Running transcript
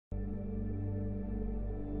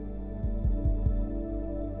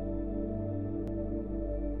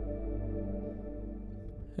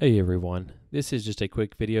Hey everyone, this is just a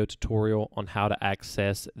quick video tutorial on how to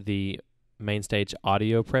access the MainStage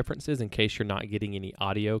audio preferences in case you're not getting any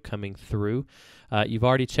audio coming through. You've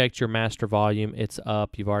already checked your master volume, it's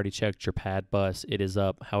up. You've already checked your pad bus, it is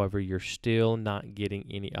up. However, you're still not getting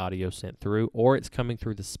any audio sent through, or it's coming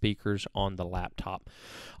through the speakers on the laptop.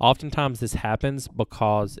 Oftentimes this happens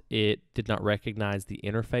because it did not recognize the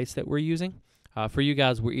interface that we're using. For you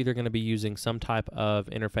guys, we're either going to be using some type of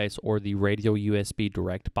interface or the radio USB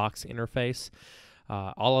direct box interface.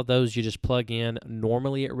 All of those you just plug in.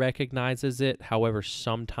 Normally it recognizes it. However,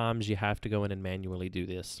 sometimes you have to go in and manually do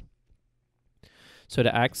this. So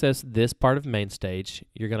to access this part of MainStage,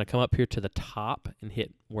 you're going to come up here to the top and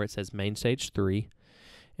hit where it says MainStage 3.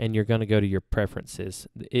 And you're going to go to your preferences.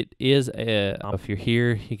 It is, if you're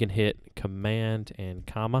here, you can hit Command and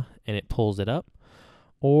comma and it pulls it up.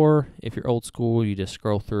 Or if you're old school, you just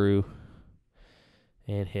scroll through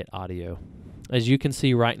and hit audio. As you can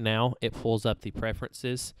see right now, it pulls up the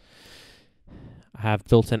preferences. I have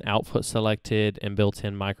built-in output selected and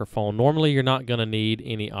built-in microphone. Normally, you're not going to need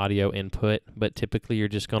any audio input, but typically you're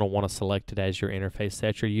just going to want to select it as your interface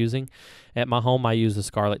that you're using. At my home, I use the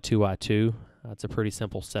Scarlett 2i2. It's a pretty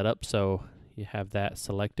simple setup, so you have that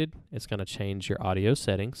selected. It's going to change your audio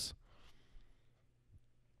settings.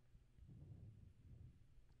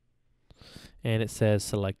 And it says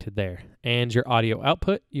selected there. And your audio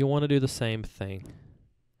output, you want to do the same thing.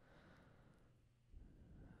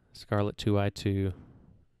 Scarlett 2i2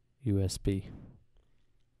 USB.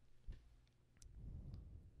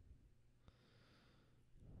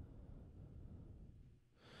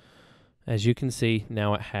 As you can see,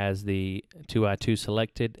 now it has the 2i2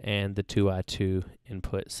 selected and the 2i2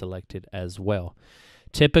 input selected as well.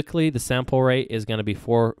 Typically, the sample rate is going to be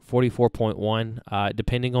 44.1.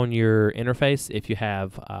 Depending on your interface, if you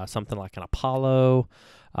have something like an Apollo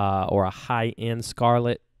or a high-end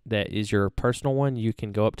Scarlett that is your personal one, you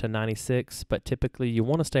can go up to 96, but typically you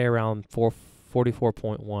want to stay around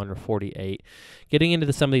 44.1 or 48. Getting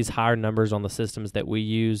into some of these higher numbers on the systems that we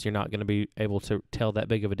use, you're not going to be able to tell that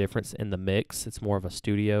big of a difference in the mix. It's more of a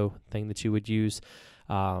studio thing that you would use.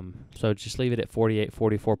 So just leave it at 48,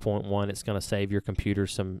 44.1. It's going to save your computer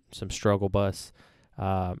some struggle bus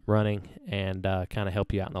running and kind of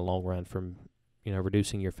help you out in the long run from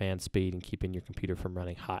reducing your fan speed and keeping your computer from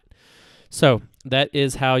running hot. So that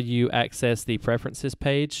is how you access the preferences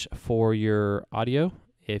page for your audio.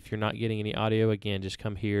 If you're not getting any audio, again, just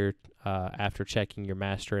come here after checking your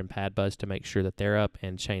master and pad bus to make sure that they're up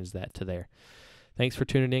and change that to there. Thanks for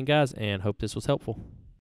tuning in, guys, and hope this was helpful.